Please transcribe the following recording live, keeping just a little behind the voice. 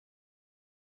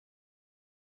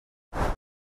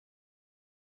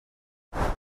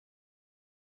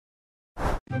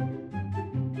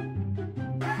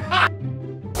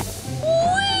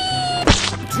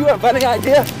you have any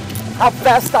idea how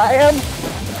fast I am?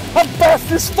 I'm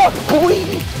fast as fuck,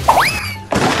 boy!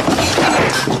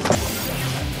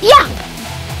 Yeah!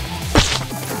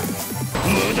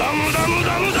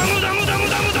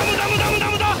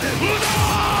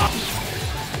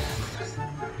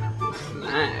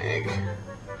 Snake.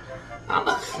 I'm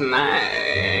a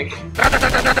snake.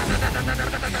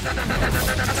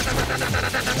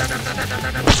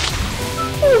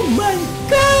 Oh my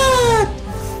god!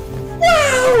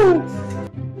 Wow!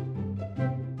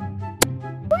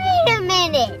 Wait a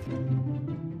minute!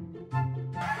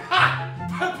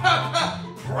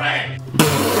 Prank.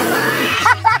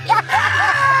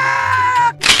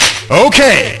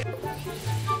 Okay!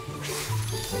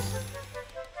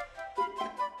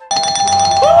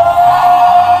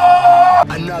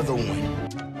 Another one.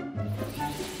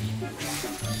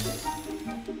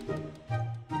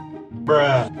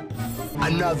 Bruh.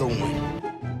 Another one.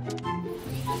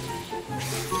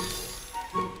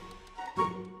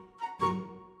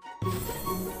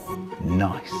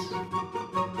 Nice.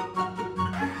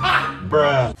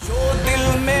 Bruh.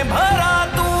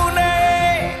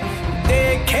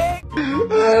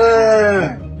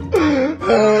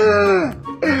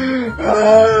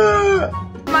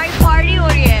 My party हो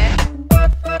रही है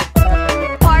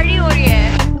party हो रही है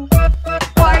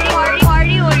party हो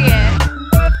रही है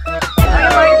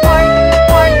हमारी party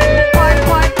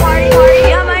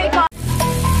हमारी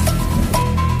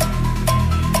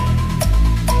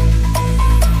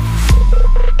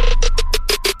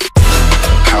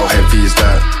How heavy is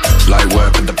that? Light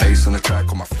work with the bass on the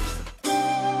track on my face.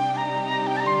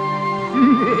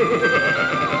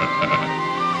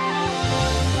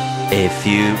 A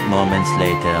few moments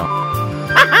later.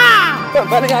 You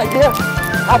have any idea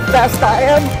how fast I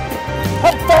am?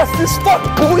 I'm fast as fuck,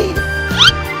 boy!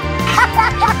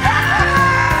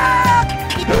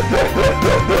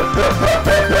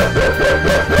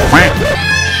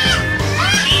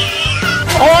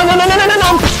 Oh, no!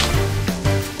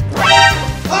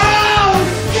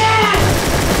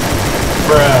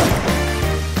 Bruh.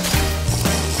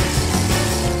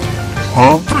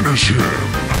 Huh? Finish him.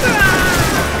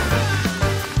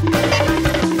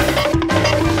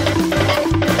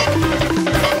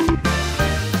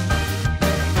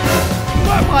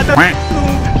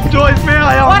 जो इसमें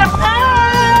आया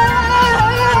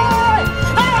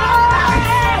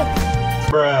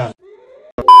Bruh.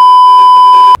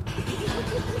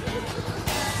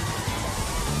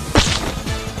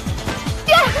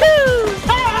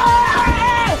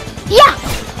 Yeah!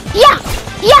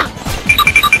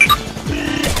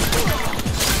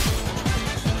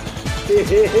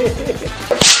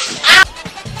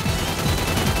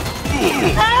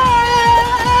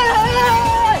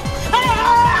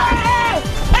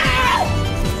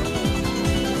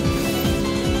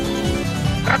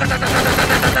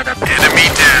 Enemy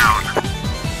down.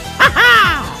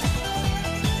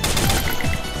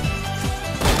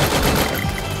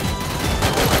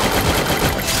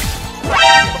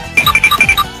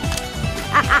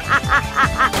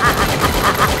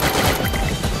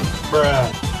 Bruh.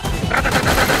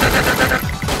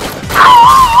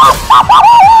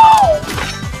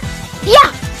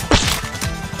 Yeah!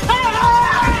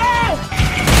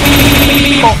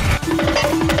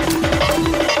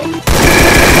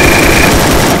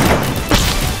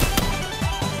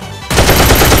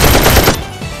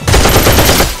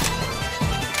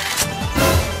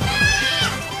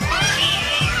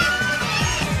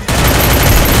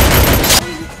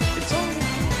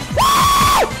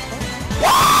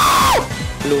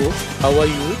 Hello, how are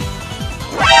you?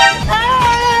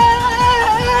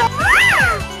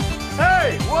 Hey,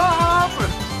 what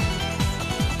happened?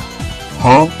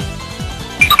 Huh?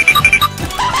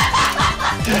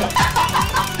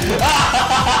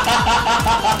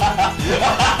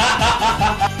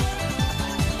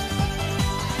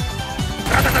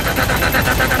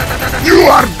 You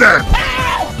are dead.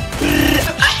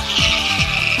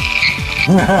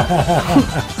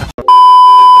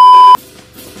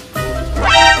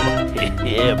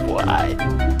 Yeah, boy.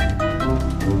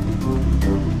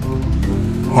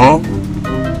 Huh?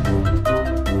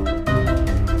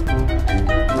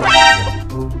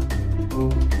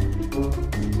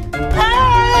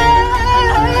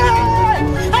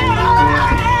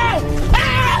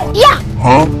 Yeah!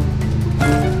 Huh?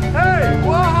 Hey,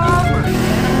 what happened?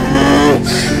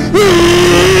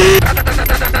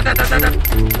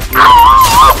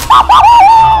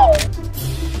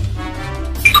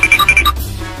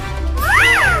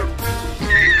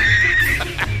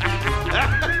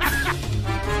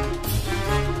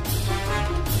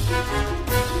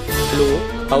 Hello,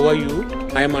 how are you?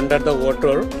 I am under the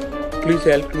water. Please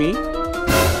help me.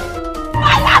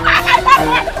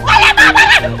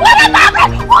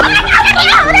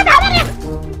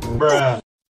 Bruh.